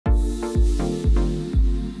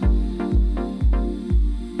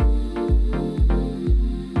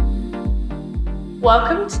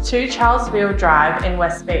Welcome to 2 Charles Veale Drive in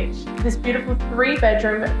West Beach. This beautiful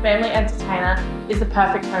 3-bedroom family entertainer is the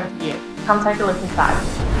perfect home for you. Come take a look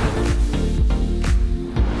inside.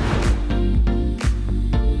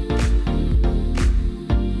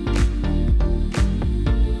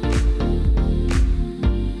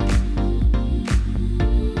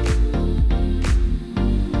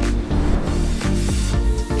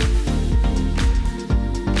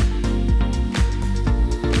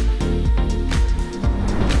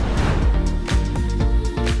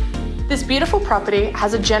 This beautiful property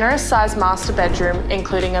has a generous sized master bedroom,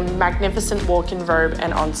 including a magnificent walk-in robe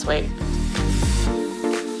and ensuite.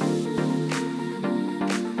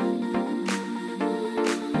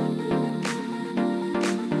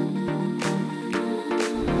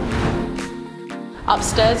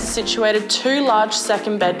 Upstairs are situated 2 large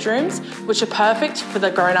second bedrooms, which are perfect for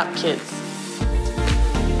the grown-up kids.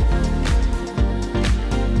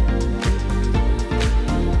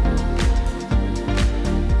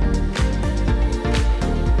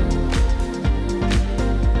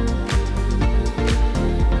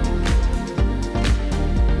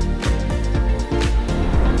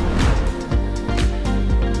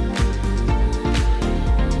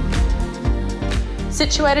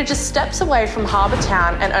 Situated just steps away from Harbour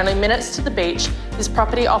Town and only minutes to the beach, this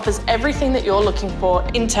property offers everything that you're looking for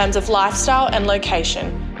in terms of lifestyle and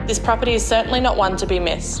location. This property is certainly not one to be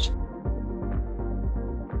missed.